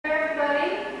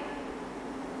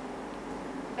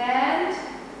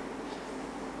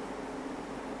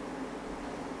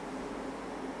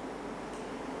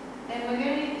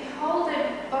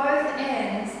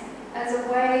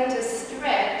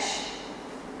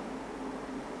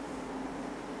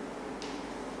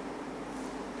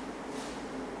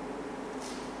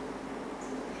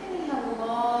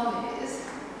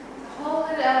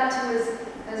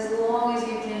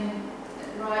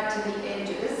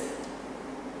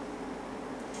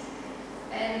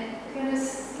And we're going to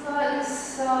slightly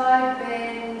side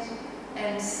bend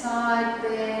and side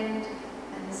bend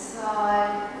and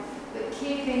side, but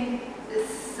keeping the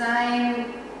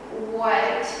same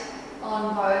weight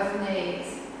on both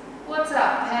knees. What's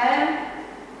up, Pam?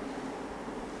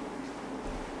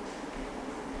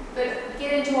 But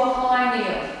get into a high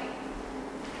kneel.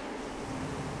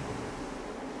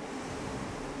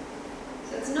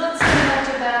 So it's not so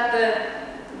much about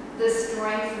the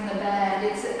strength in the band,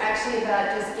 it's actually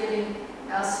about just getting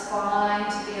our spine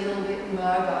to be a little bit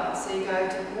mobile. So you go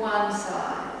to one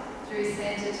side, through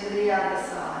centre to the other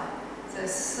side. So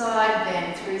side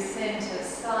bend through centre,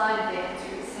 side bend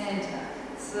through centre,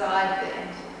 side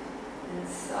bend, and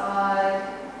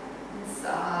side, and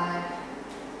side.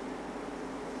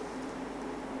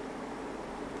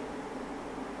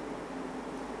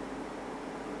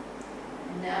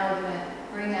 And now we're going to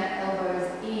bring our elbows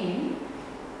in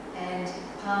and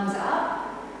palms up.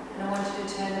 And I want you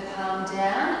to turn the palm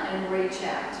down and reach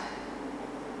out.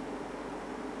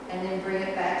 And then bring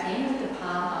it back in with the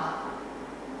palm up.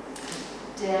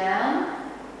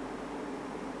 Down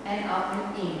and up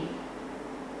and in.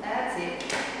 That's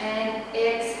it. And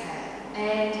exhale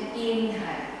and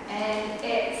inhale and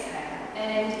exhale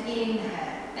and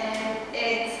inhale and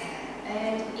exhale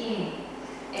and in.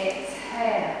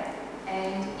 Exhale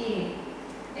and in.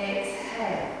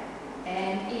 Exhale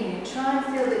and in. And try and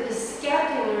feel that your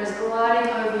scapula is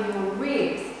gliding over your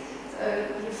ribs. So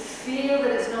you feel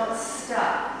that it's not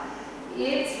stuck.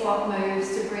 It's what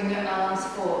moves to bring your arms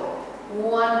forward.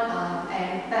 One arm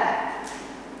and back,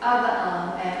 other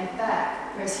arm and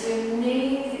back. Press your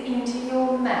knees into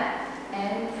your mat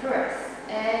and press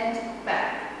and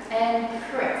back and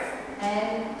press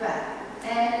and back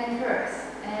and press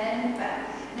and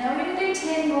back. Now we're going to do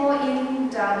 10 more in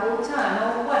double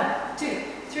time. 1, 2,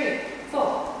 3,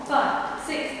 4, 5,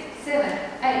 6, 7,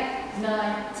 8,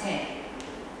 9, 10.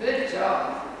 Good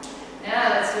job. Now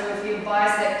let's do a few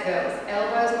bicep curls.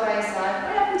 Elbows by your side.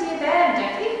 What happened to your band,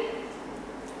 Jackie?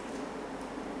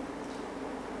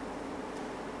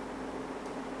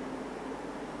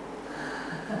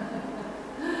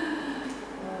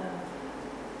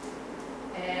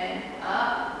 And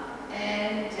up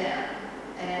and down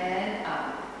and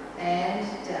up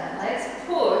and down. Let's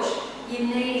push your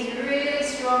knees really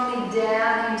strongly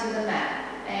down into the mat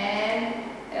and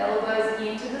elbows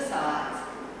into the sides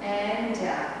and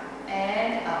down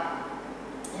and up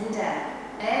and down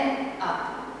and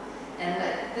up. And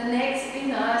let the necks be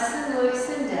nice and loose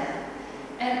and down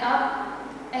and up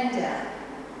and down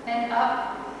and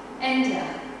up and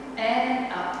down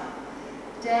and up,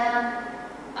 down,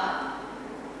 up,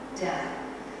 down,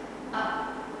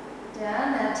 up,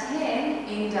 down. Now 10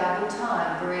 in double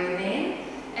time. Breathe in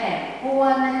and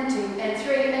 1 and 2 and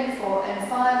 3 and 4 and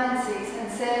 5 and 6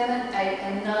 and 7, 8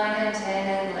 and 9 and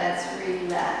 10, and let's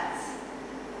relax.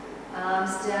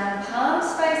 Arms down,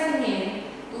 palms facing in,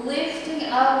 lifting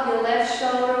up your left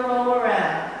shoulder, roll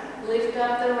around. Lift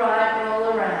up the right,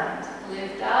 roll around.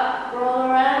 Lift up, roll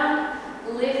around,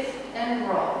 lift and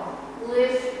roll.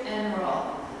 Lift and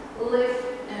roll. Lift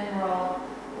and roll.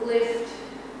 Lift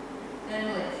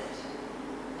and lift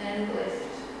and lift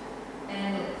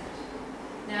and lift.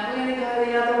 Now we're going to go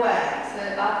the other way. So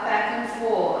up, back and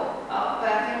forward. Up,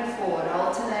 back and forward.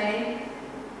 Alternating.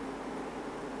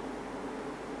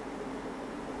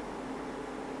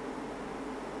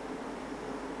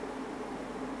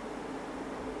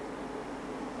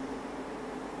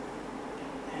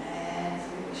 And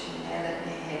finishing now, let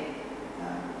your head go.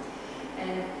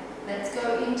 And let's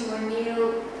go into a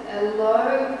kneel, a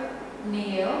low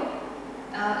kneel.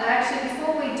 Actually,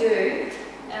 before we do,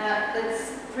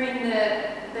 let's bring the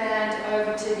band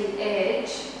over to the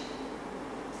edge.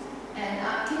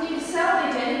 And can you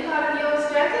salvage any part of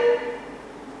yours, Jackie?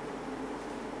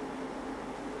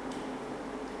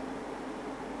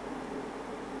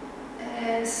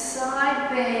 And side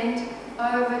bend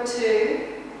over to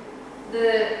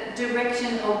the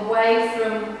direction away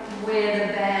from where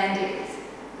the band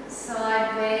is.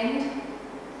 Side bend.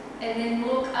 And then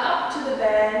look up to the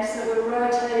band, so we're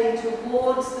rotating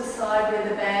towards the side where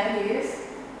the band is.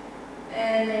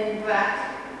 And then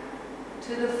back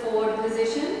to the forward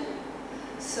position.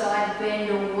 Side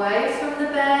bend away from the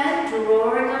band,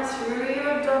 drawing up through your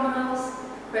abdominals,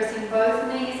 pressing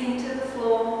both knees into the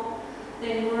floor.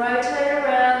 Then rotate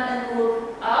around and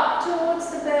look up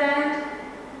towards the band.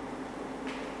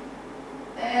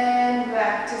 And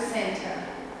back to center.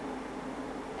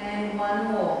 And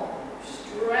one more.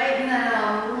 Straighten that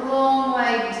arm, long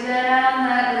way down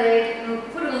that leg, and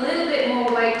put a little bit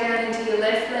more weight down into your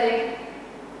left leg.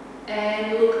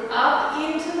 And look up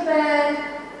into the band.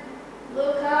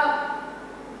 Look up.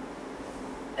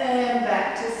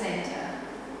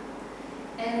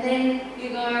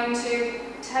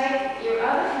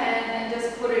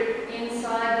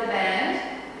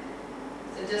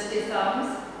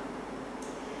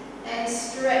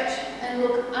 stretch and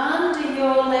look under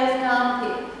your left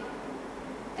armpit.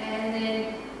 And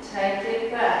then take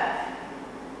it back.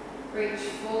 Reach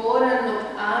forward and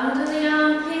look under the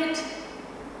armpit.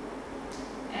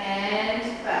 And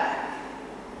back.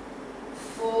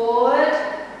 Forward,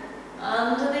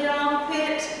 under the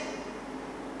armpit.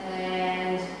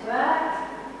 And back.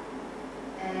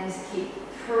 And keep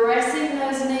pressing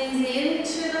those knees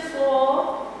into the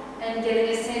floor and getting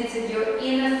a sense of your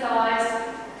inner thighs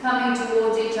coming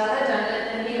towards each other. Don't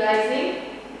let them be lazy.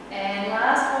 And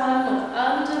last one, look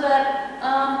under that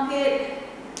armpit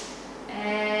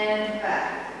and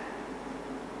back.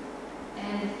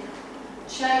 And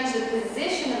change the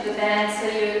position of the band so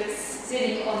you're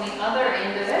sitting on the other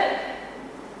end of it.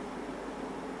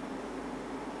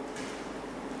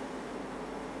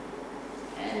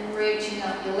 And reaching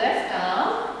up your left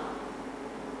arm.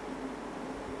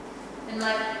 And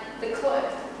like the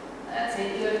cloak. That's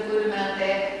it, you got a good amount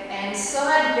there. And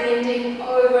side bending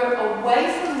over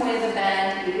away from where the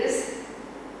band is.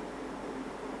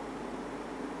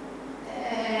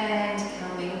 And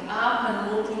coming up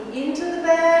and looking into the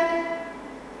band.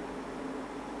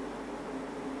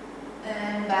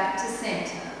 And back to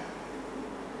center.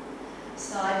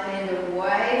 Side bend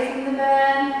away from the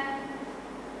band.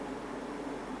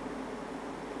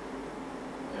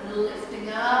 And lifting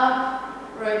up,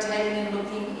 rotating and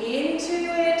looking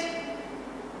into it.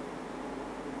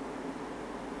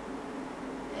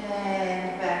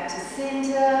 And back to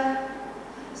center.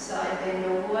 Side bend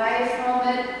away from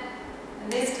it.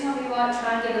 And this time you might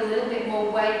try and get a little bit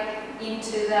more weight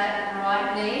into that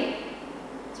right knee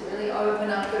to really open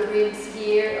up the ribs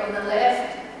here on the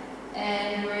left.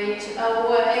 And reach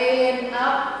away and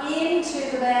up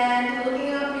into the band,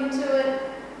 looking up into it.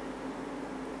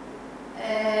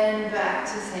 And back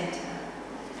to center.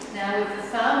 Now with the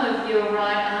thumb of your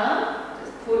right arm,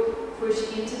 just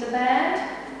push into the band.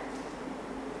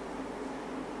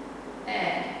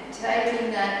 And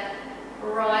taking that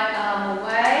right arm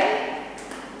away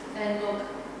and look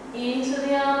into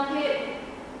the armpit.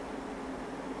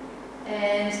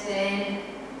 And then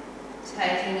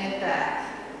taking it back.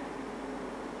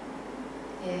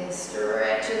 Yeah,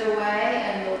 stretch it away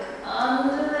and look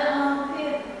under the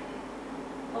armpit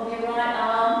of your right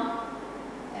arm.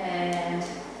 And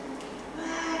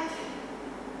back.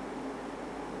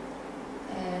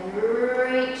 And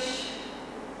reach.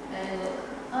 And look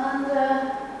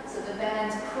under. So the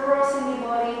band's crossing your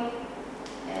body.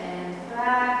 And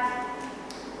back.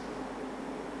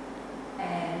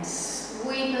 And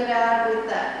sweep it out with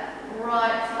that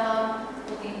right thumb.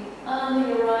 Looking under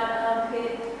your right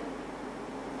armpit.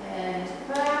 And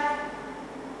back.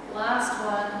 Last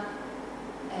one.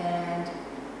 And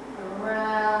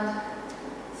around.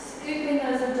 Scooping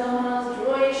those abdominals.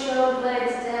 Draw your shoulder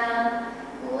blades down.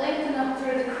 Lengthen up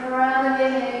through the crown of your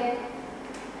head.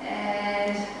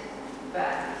 And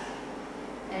back.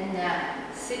 And now,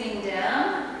 sitting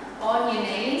down on your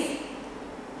knees.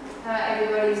 How are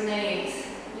everybody's knees?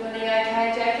 Your knee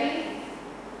okay, Jackie?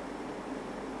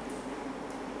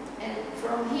 And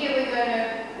from here we're going to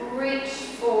reach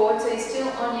forward, so you're still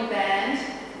on your band.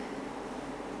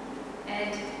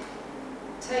 And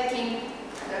taking,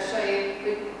 I'll show you,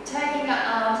 we're taking our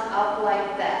arms up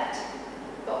like that.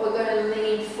 But we're going to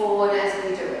lean forward as we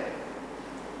do it.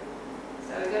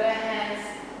 So we've got our hands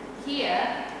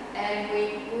here and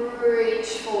we reach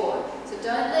forward. So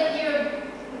don't let your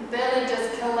belly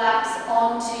just collapse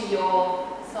onto your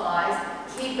thighs.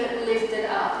 Keep it lifted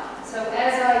up. So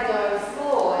as I go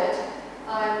forward,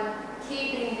 I'm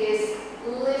keeping this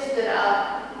lifted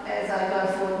up as I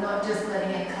go forward, not just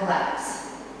letting it collapse.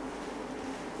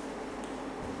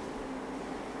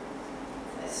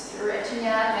 So stretching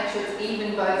out, make sure it's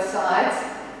even both sides.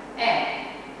 And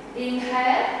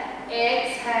inhale,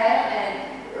 exhale, and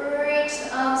reach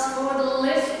the arms forward,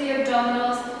 lift the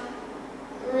abdominals,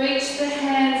 reach the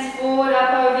hands forward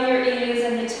up over your ears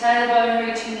and your tailbone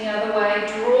reaching the other way.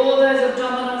 Draw those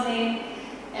abdominals in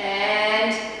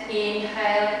and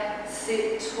inhale,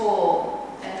 sit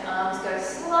tall and arms go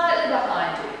slightly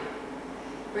behind you.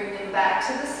 Bring them back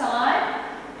to the side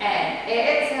and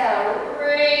exhale,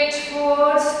 reach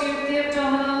forward, scoop the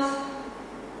abdominals.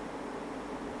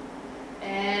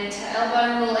 And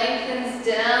tailbone lengthens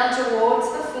down towards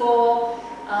the floor.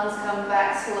 Arms come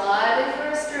back slightly for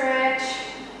a stretch.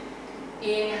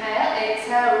 Inhale,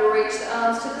 exhale, reach the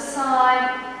arms to the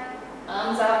side.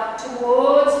 Arms up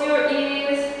towards your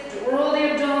ears. Draw the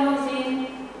abdominals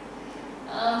in.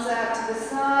 Arms out to the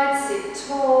side, sit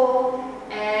tall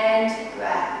and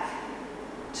back.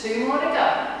 2 more to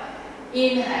go.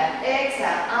 Inhale,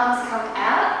 exhale, arms come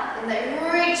out and they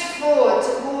reach forward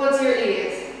towards your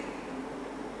ears.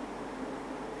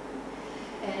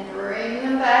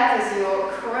 back as your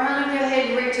crown of your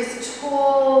head reaches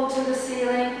tall to the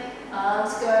ceiling.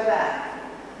 Arms go back.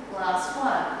 Last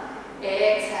one.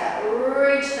 Exhale,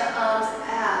 reach the arms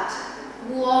out.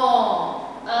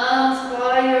 Long. Arms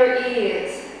by your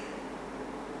ears.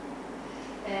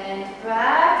 And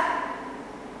back.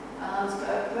 Arms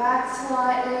go back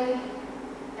slightly.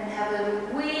 And have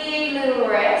a wee little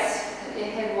rest. Let your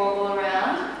head wobble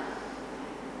around.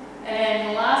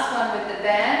 And last one with the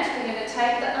band, we're going to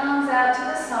take the arms out to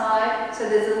the side, so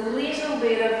there's a little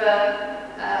bit of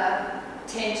a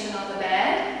tension on the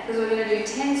band, because we're going to do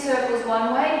 10 circles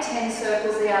one way, 10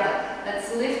 circles the other.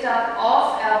 Let's lift up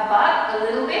off our butt a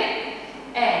little bit,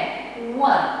 and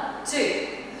 1, 2,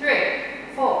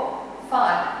 3, 4,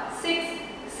 5, 6,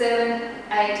 7,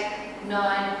 8,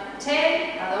 9,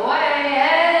 10, other way,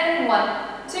 and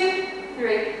 1, 2,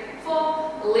 3,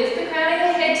 4, lift the crown of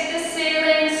your head to the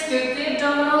ceiling, scoop the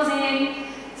abdominals in,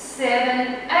 7,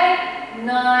 8,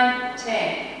 9,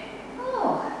 10.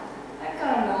 Oh, that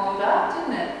kind of warmed up,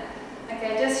 didn't it?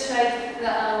 Okay, just shake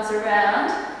the arms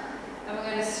around, and we're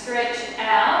going to stretch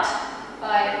out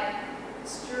by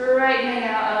straightening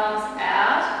our arms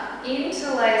out,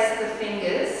 interlace the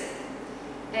fingers,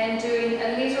 and doing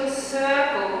a little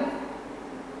circle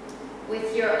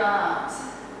with your arms.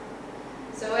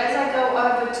 So as I go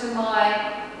over to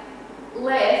my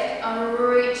left, I'm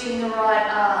reaching the right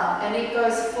arm, and it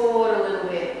goes forward a little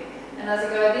bit. And as I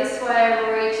go this way, I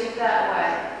reach it that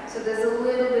way. So there's a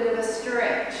little bit of a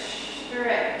stretch,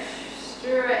 stretch,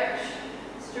 stretch,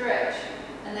 stretch.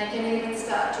 And they can even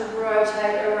start to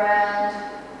rotate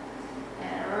around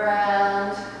and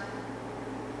around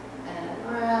and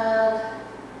around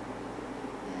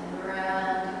and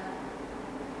around.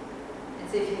 And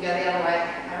see if you can go the other way.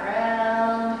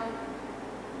 Around,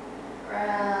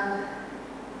 around,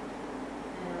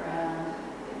 and around.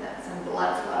 Give that some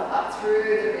blood flow up through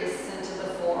the wrists into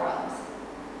the forearms.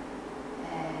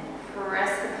 And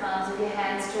press the palms of your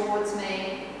hands towards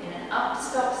me in an up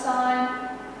stop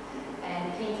sign.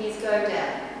 And pinkies go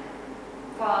down.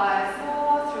 5,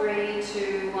 4, 3,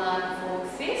 2, 1, full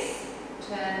fist.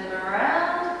 Turn them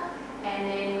around. And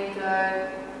then we go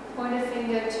pointer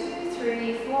finger 2,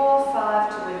 3, 4, 5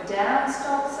 to a down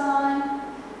stop sign.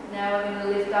 Now we're going to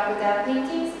lift up with our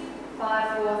pinkies.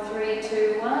 5, 4, 3,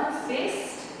 2, 1.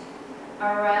 Fist.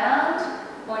 Around.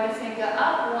 Pointer finger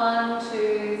up. 1,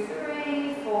 2,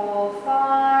 3, 4,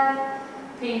 5.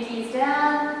 Pinkies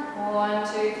down.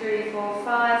 1, 2, 3, 4,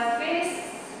 5. Fists.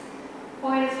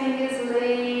 Pointer fingers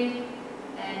lead.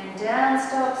 And down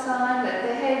stop sign. Let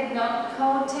the head not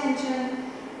hold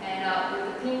tension. And up with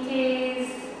the pinkies.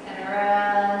 And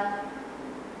around.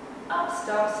 Up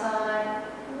stop sign.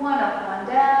 1 up,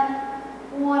 1 down.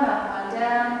 1 up, 1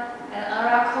 down. And are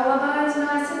our collarbones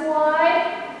nice and wide?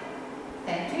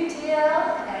 Thank you, TL.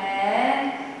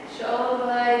 And shoulder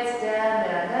blades down,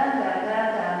 down, down, down, down,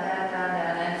 down, down, down,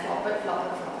 down. And flop it, flop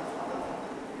it, flop it, flop it,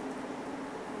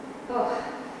 flop it. Oh.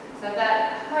 So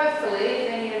that, hopefully, if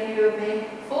any of you have been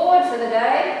forward for the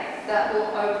day, that will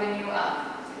open you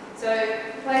up. So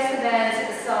place the bands at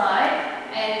the side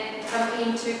and come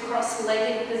into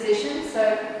cross-legged position.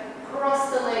 So cross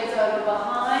the legs over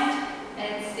behind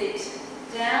and sit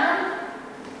down.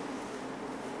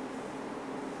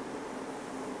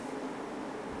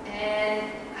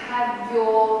 And have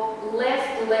your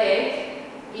left leg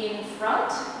in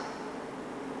front.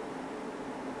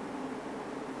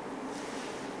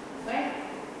 Okay.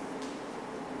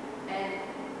 And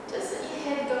just let your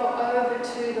head go over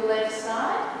to the left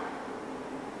side.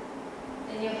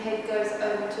 And your head goes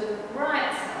over to the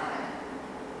right side.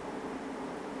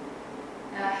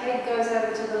 Our head goes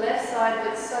over to the left side,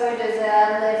 but so does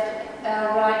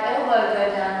our right elbow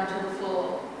go down onto the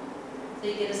floor. So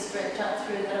you get a stretch up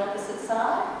through that opposite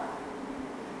side.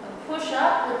 And push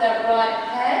up with that right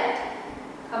hand.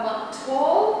 Come up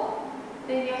tall.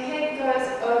 Then your head goes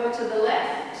over to the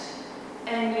left.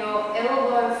 And your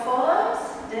elbow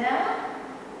follows down.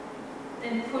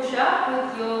 Then push up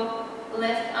with your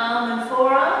left arm and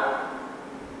forearm.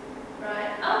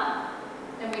 Right up.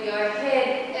 Then we go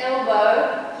head,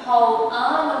 elbow, whole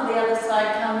arm of the other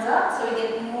side comes up, so we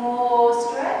get more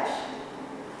stretch.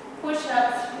 Push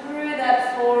up through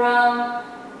that forearm.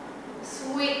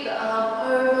 Sweep the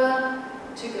arm over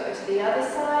to go to the other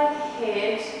side.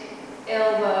 Head,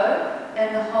 elbow,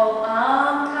 and the whole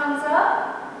arm comes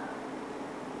up.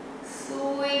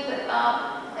 Sweep it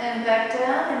up and back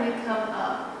down, and you come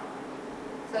up.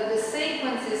 So the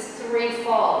sequence is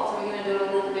threefold. So we're going to do it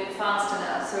a little bit faster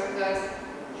now. So it goes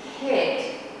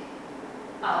head,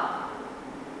 up,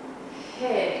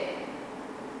 head,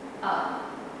 up,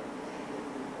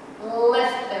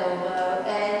 left elbow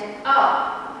and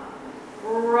up,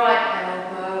 right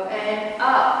elbow and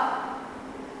up,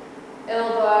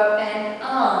 elbow and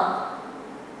arm,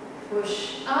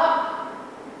 push up,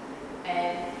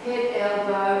 and hit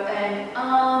elbow and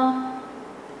arm,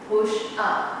 push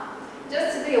up.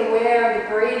 Just to be aware of the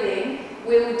breathing,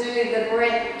 we will do the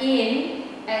breath in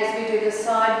as we do the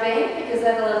side bend, because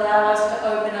that will allow us to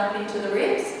open up into the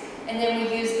ribs, and then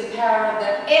we use the power of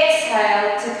the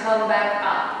exhale to come back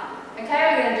up.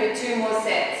 Okay, we're going to do 2 more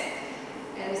sets.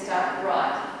 And we start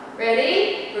right.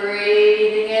 Ready?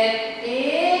 Breathing it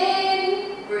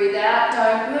in, breathe out,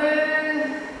 don't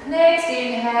move. Next,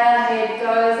 inhale, head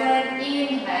goes, and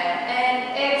inhale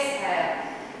and exhale.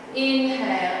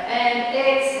 Inhale and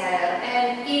exhale,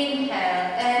 and inhale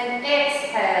and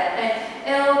exhale, and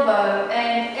elbow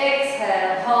and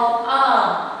exhale, whole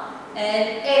arm, and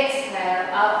exhale,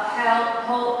 up,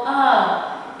 whole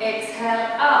arm, exhale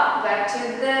up, back to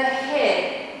the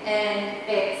head, and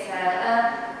exhale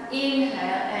up, inhale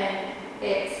and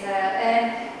exhale,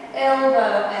 and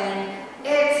elbow and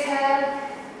exhale,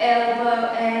 elbow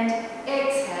and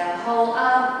exhale, whole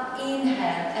arm,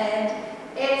 inhale and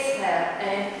exhale,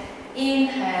 and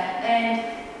inhale and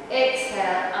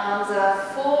exhale, arms are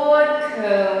forward,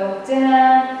 curl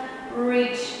down,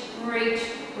 reach, reach,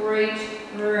 reach,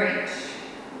 reach.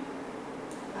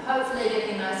 Hopefully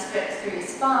getting a nice stretch through your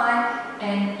spine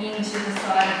and into the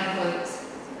side of the glutes.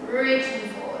 Reaching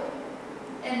forward.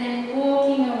 And then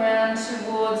walking around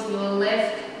towards your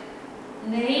left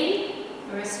knee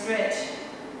for a stretch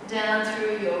down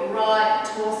through your right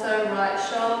torso, right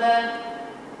shoulder.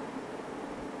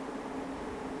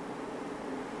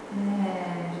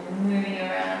 And moving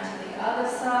around to the other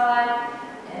side,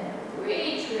 and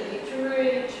reach, reach,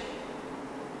 reach.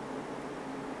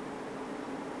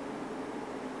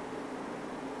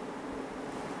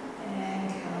 And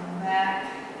come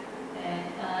back and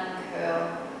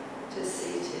uncurl to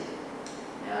seated.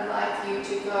 Now I'd like you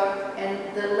to go,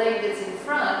 and the leg that's in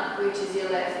front, which is your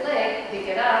left leg, pick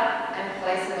it up and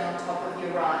place it on top of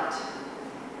your right.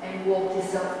 And walk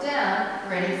yourself down,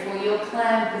 ready for your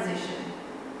clam position.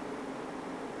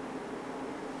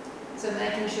 So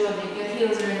making sure that your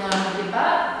heels are in line with your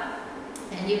butt,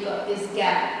 and you've got this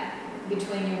gap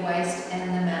between your waist and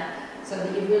the mat, so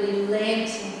that you've really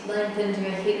lengthened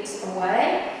your hips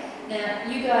away. Now,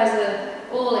 you guys are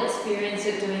all experienced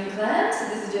at doing clams, so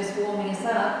this is just warming us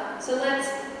up. So let's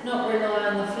not rely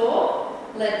on the floor,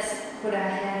 let's put our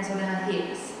hands on our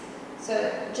hips.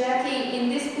 So Jackie, in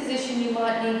this position you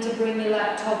might need to bring your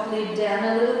laptop lid down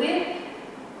a little bit,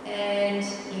 and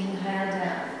inhale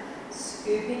down.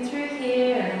 Scooping through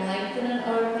here and lengthen and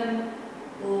open,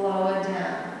 lower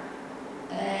down,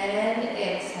 and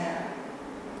exhale,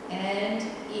 and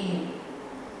in,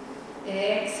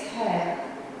 exhale,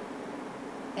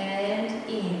 and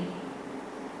in,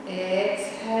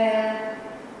 exhale,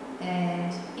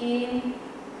 and in,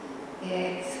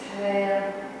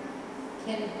 exhale.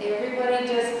 Can everybody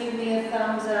just give me a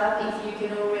thumbs up if you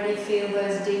can already feel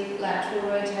those deep lateral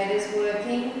rotators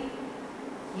working?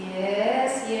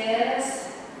 Yes,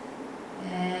 yes.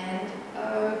 And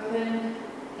open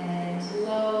and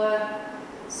lower.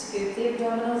 Scoop the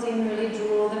abdominals in, really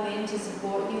draw them in to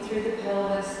support you through the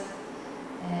pelvis.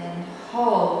 And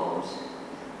hold.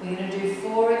 We're going to do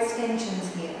 4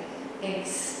 extensions here.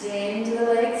 Extend the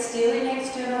legs, still in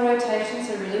external rotation,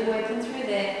 so really working through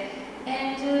there.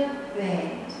 And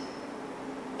bend.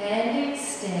 And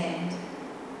extend.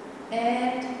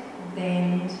 And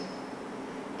bend.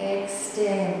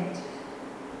 Extend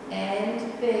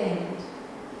and bend,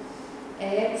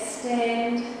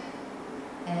 extend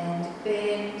and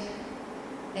bend,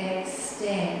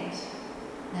 extend.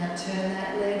 Now turn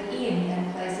that leg in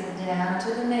and place it down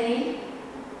to the knee,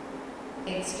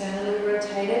 externally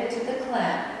rotate it to the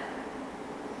clamp.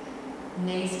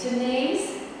 Knees to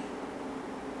knees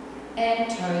and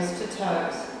toes to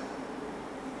toes.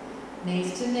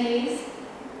 Knees to knees,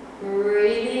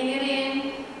 breathing it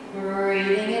in,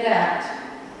 breathing it out.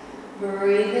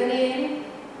 Breathe it in,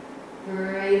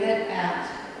 breathe it out.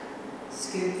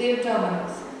 Scoop the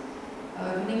abdominals.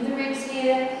 Opening the ribs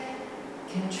here,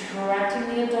 contracting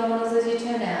the abdominals as you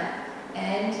turn out.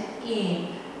 And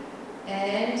in,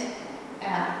 and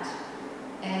out,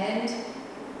 and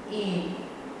in,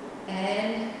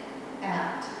 and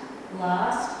out.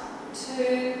 Last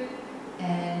 2,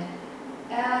 and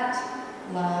out.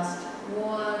 Last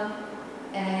 1,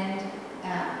 and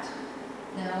out.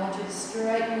 Now I want you to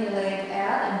straighten your leg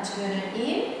out and turn it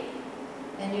in,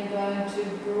 and you're going to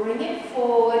bring it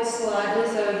forward slightly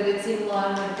so that it's in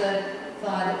line with the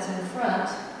thigh that's in front.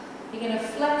 You're going to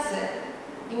flex it.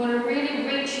 You want to really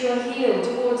reach your heel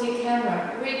towards your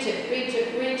camera. Reach it, reach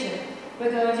it, reach it. we're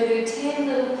going to do 10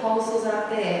 little pulses up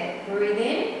there. Breathe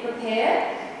in,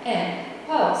 prepare, and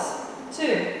pulse.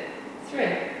 2, 3,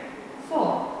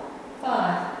 4,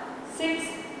 5, 6,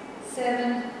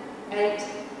 7, 8,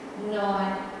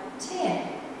 9, 10.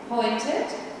 Point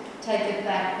it, take it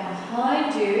back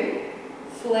behind you,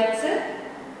 flex it,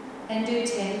 and do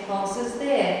 10 pulses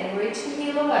there. Reach the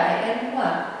heel away, and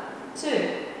 1,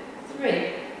 2,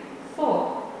 3,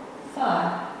 4,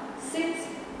 5, 6,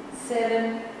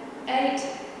 7, 8,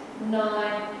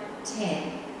 9,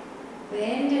 10.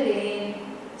 Bend it in,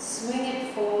 swing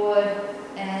it forward,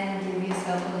 and give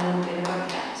yourself a little bit of a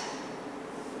cat.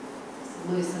 Just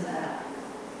loosen that up.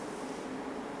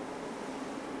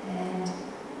 And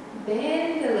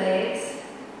bend the legs.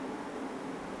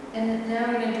 And now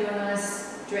we're going to do a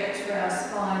nice stretch for our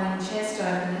spine and chest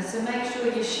openers. So make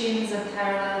sure your shins are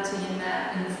parallel to your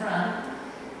mat in front.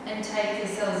 And take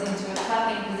yourselves into a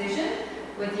cupping position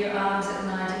with your arms at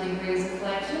 90 degrees of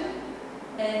flexion.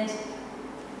 And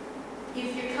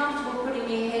if you're comfortable putting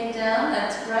your head down,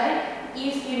 that's great.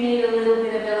 If you need a little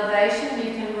bit of elevation,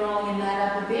 you can roll your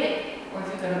mat up a bit, or if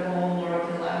you've got a ball or a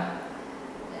pillow.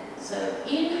 So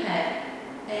inhale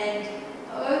and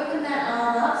open that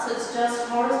arm up so it's just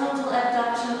horizontal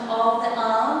abduction of the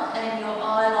arm and your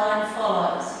eye line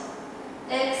follows.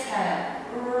 Exhale,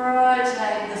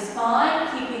 rotate the spine,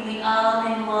 keeping the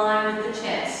arm in line with the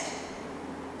chest.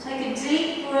 Take a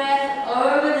deep breath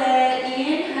over there,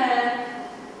 inhale.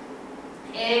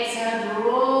 Exhale,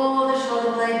 draw the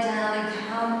shoulder blade down and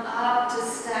come up to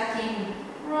stacking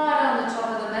right on the top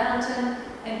of the mountain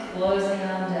and close the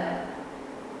arm down.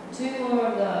 2 more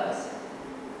of those.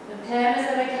 And Pam, is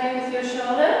that okay with your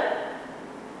shoulder?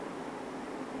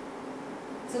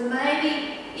 So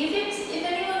maybe, if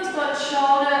anyone's got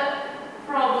shoulder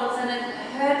problems and it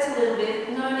hurts a little bit,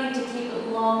 no need to keep it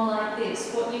long like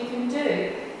this. What you can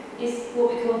do is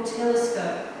what we call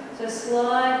telescope. So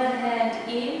slide the hand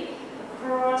in,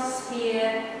 across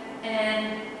here,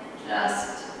 and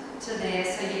just to there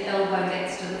so your elbow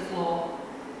gets to the floor.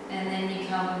 And then you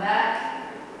come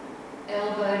back,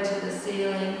 elbow to the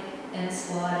ceiling, and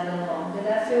slide it along. Did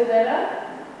that feel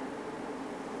better?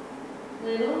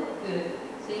 Little? Good.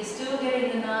 So you're still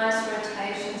getting the nice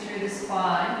rotation through the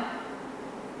spine.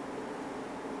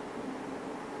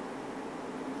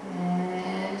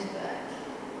 And back.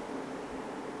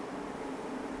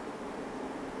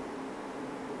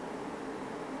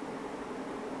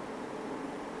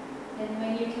 And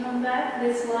when you come back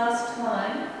this last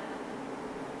time,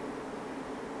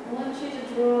 I want you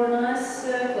to draw a nice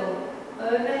circle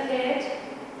overhead,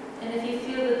 and if you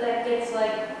feel that that gets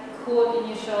like caught in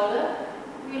your shoulder,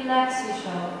 relax your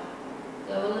shoulder.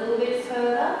 Go a little bit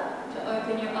further to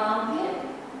open your armpit,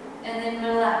 and then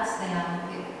relax the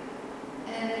armpit.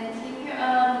 And then keep your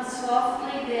arm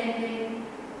softly bending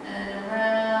and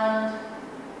around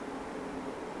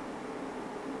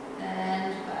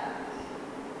and back.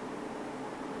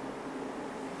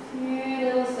 A few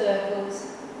little circles.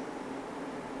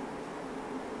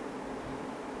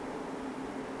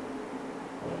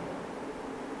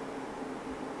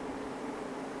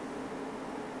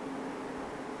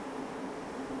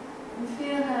 And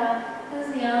feel how,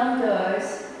 as the arm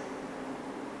goes,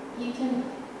 you can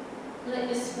let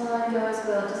your spine go as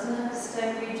well. It doesn't have to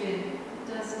stay rigid. It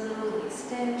does a little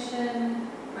extension,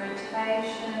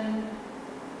 rotation,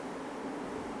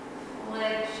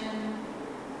 flexion.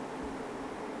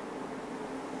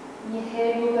 And your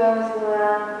head will go as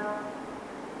well.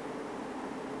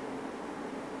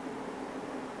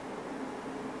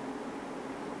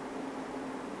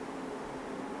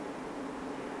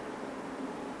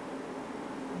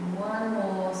 One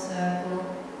more circle.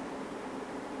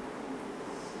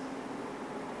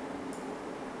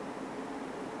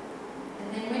 And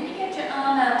then when you get your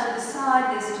arm out to the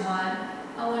side this time,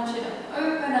 I want you to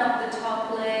open up the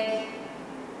top leg,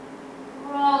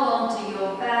 roll onto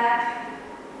your back,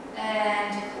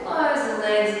 and close the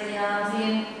legs and the arms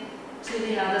in to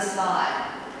the other side.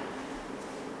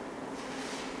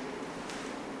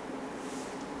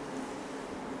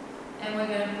 And we're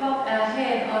going to pop our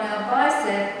head on our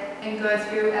bicep and go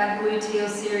through our gluteal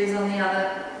series on the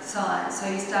other side. So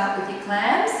you start with your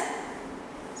clams.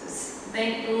 So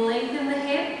lengthen the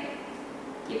hip.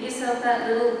 Give yourself that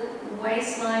little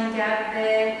waistline gap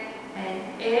there.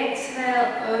 And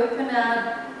exhale, open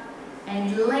up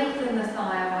and lengthen the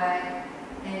thigh away.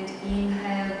 And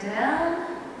inhale down.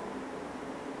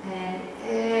 And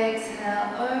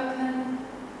exhale, open.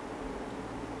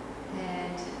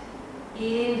 And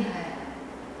inhale.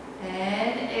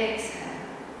 And exhale.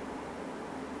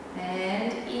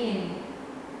 And in.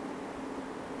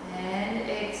 And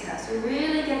exhale. So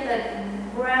really get that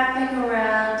wrapping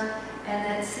around and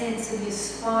sense of you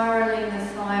spiraling the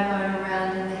thigh bone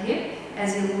around in the hip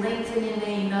as you lengthen your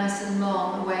knee nice and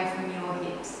long away from your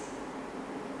hips.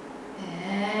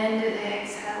 And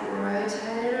exhale,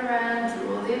 rotate it around,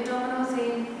 draw the abdominals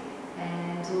in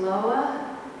and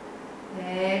lower.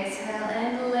 Exhale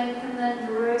and lengthen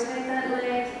that, rotate that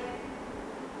leg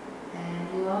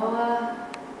and lower.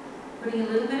 Putting a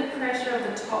little bit of pressure of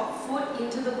the top foot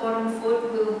into the bottom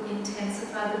foot will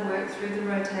intensify the work through the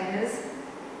rotators.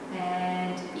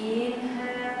 And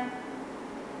inhale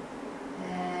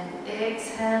and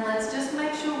exhale. Let's just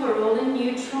make sure we're all in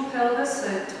neutral pelvis,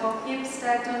 so top hip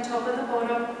stacked on top of the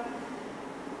bottom.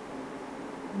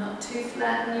 Not too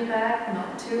flat in your back,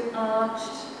 not too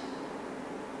arched.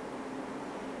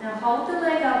 Now hold the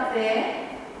leg up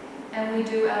there and we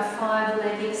do our 5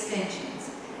 leg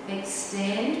extensions.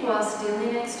 Extend while still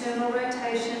in external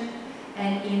rotation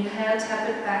and inhale, tap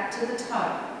it back to the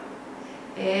toe.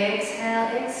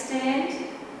 Exhale, extend.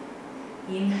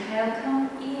 Inhale, come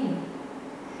in.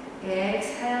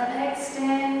 Exhale,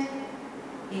 extend.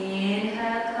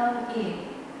 Inhale, come in.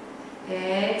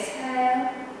 Exhale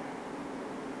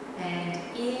and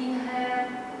inhale.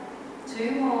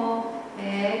 2 more.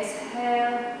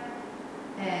 Exhale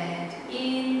and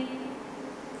in.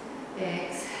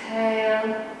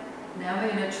 Exhale. Now we're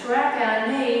going to track our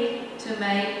knee to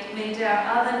meet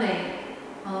our other knee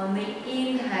on the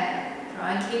inhale.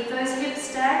 Try and keep those hips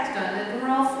stacked, don't let them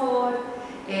roll forward.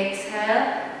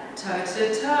 Exhale, toe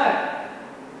to toe.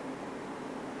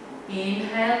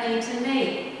 Inhale, knee to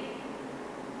knee.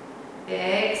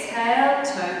 Exhale,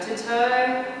 toe to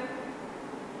toe.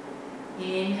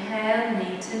 Inhale,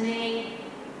 knee to knee.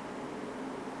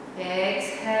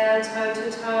 Exhale, toe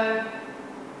to toe.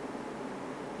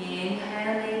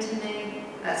 Inhale, knee to knee.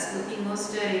 That's looking more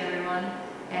sturdy, everyone.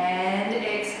 And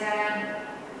exhale.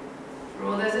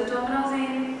 Draw those abdominals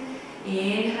in.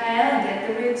 Inhale, get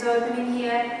the ribs opening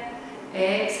here.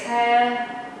 Exhale.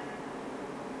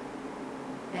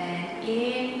 And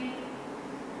in.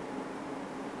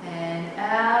 And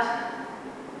out.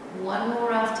 1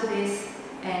 more after this.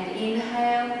 And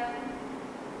inhale.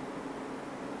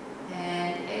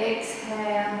 And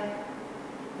exhale.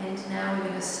 And now we're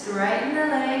going to straighten the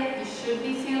leg. You should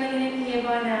be feeling it in here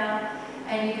by now.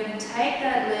 And you're going to take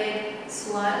that leg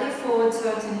slightly forward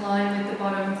so it's in line with the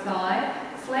bottom thigh.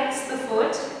 Flex the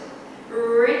foot.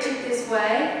 Reach it this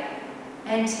way.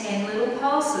 And 10 little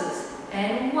pulses.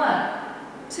 And 1,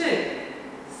 2,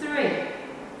 3,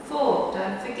 4.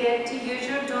 Don't forget to use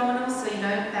your abdominals so you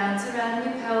don't bounce around in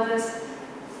your pelvis.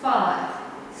 5,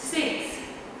 6,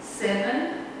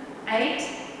 7, 8,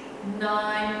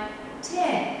 9,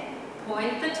 10.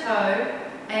 Point the toe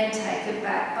and take it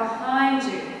back behind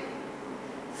you.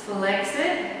 Flex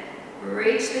it.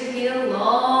 Reach the heel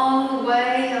long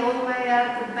way, all the way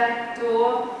out the back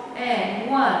door. And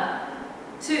 1,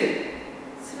 2,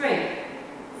 3,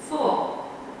 4,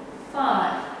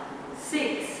 5,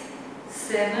 6,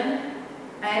 7,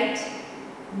 8,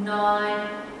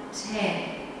 9,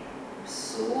 10.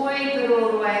 Sweep it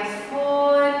all the way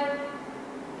forward.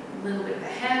 A little bit of a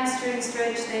hamstring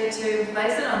stretch there too.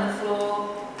 Place it on the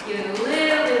floor. Give it a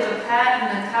little bit of a pat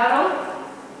and a cuddle.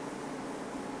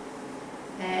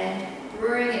 And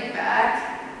bring it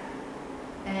back.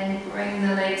 And bring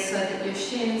the legs so that your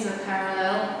shins are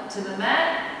parallel to the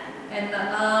mat. And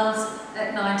the arms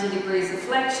at 90 degrees of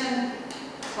flexion,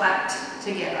 clapped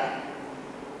together.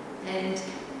 And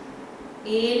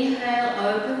inhale,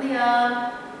 open the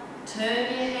arm. Turn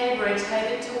your head,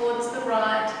 rotate it towards the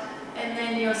right. And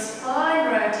then your spine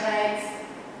rotates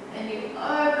and you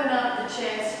open up the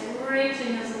chest,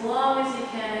 reaching as long as you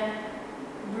can.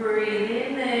 Breathe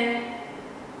in there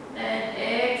and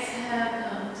exhale,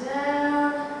 come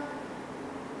down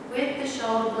with the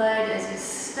shoulder blade as you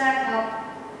stack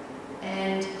up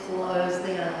and close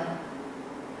the arm.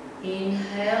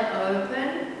 Inhale,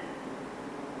 open.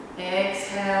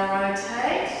 Exhale,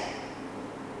 rotate.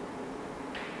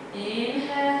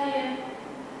 Inhale here.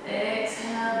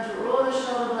 Exhale, draw the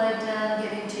shoulder blade down,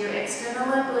 get into your external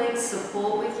obliques,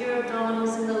 support with your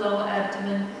abdominals in the lower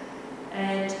abdomen,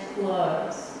 and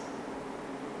close.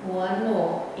 1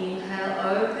 more.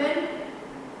 Inhale, open.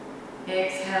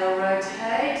 Exhale,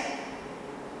 rotate.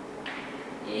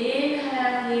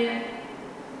 Inhale here.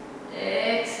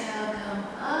 Exhale, come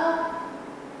up.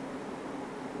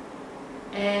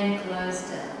 And close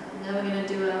down. Now we're going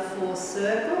to do our 4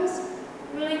 circles.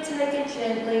 Really take it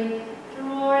gently.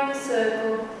 Drawing a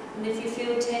circle, and if you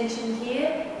feel tension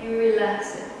here, you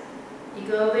relax it. You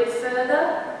go a bit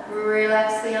further,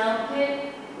 relax the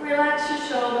armpit, relax your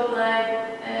shoulder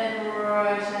blade, and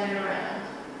rotate around.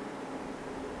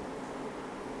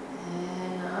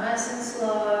 And nice and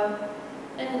slow.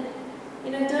 And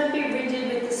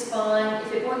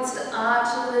wants to arch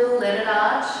a little, let it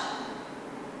arch.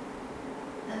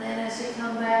 And then as you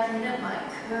come back in, it might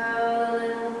curl a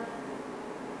little.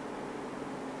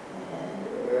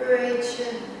 And reach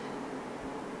it.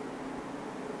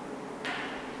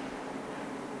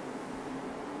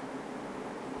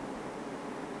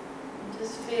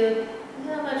 Just feel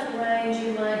how much range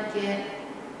you might get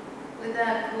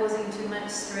without causing too much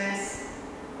stress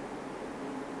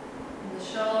in the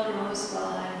shoulder or the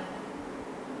spine.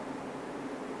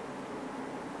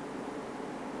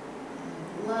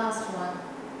 And the last one.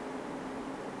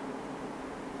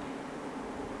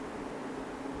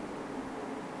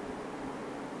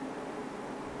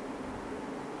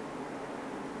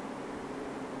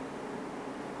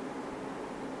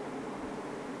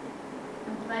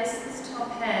 And place this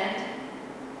top hand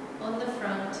on the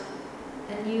front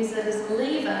and use it as a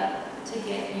lever to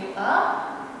get you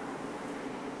up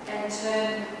and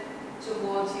turn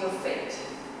towards your feet.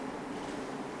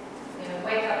 You're going to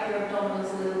wake up your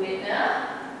abdominals a little bit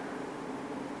now.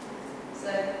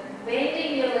 So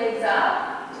bending your legs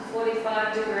up to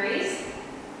 45 degrees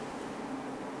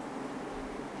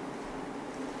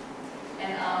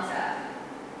and arms out.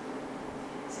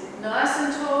 Sit nice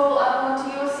and tall up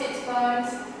onto your sits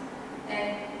bones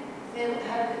and then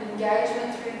have an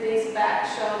engagement through these back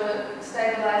shoulder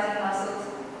stabilizing muscles.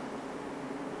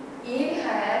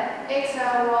 Inhale,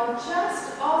 exhale, roll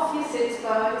just off your sits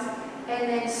bones and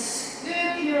then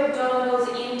scoop your abdominals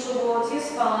in towards your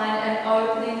spine and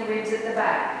opening the ribs at the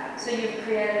back. So you've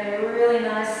created a really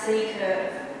nice C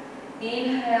curve.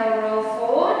 Inhale, roll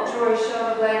forward, draw your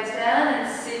shoulder blades down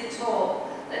and sit tall.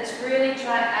 Let's really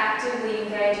try actively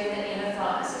engaging the inner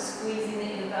thighs, so squeezing the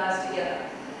inner thighs together.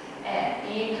 And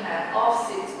inhale, off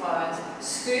sits bones,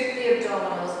 scoop the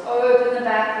abdominals, open the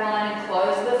back line and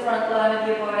close the front line of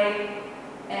your body.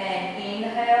 And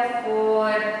inhale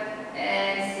forward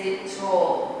and sit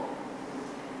tall.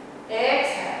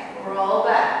 Exhale, roll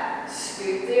back,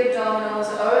 scoop the abdominals,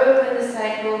 open the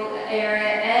sacral area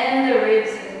and the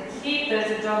ribs and keep those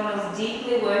abdominals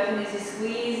deeply working as you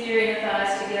squeeze your inner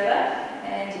thighs together.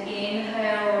 And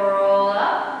inhale, roll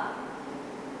up.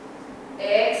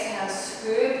 Exhale,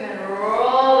 scoop and roll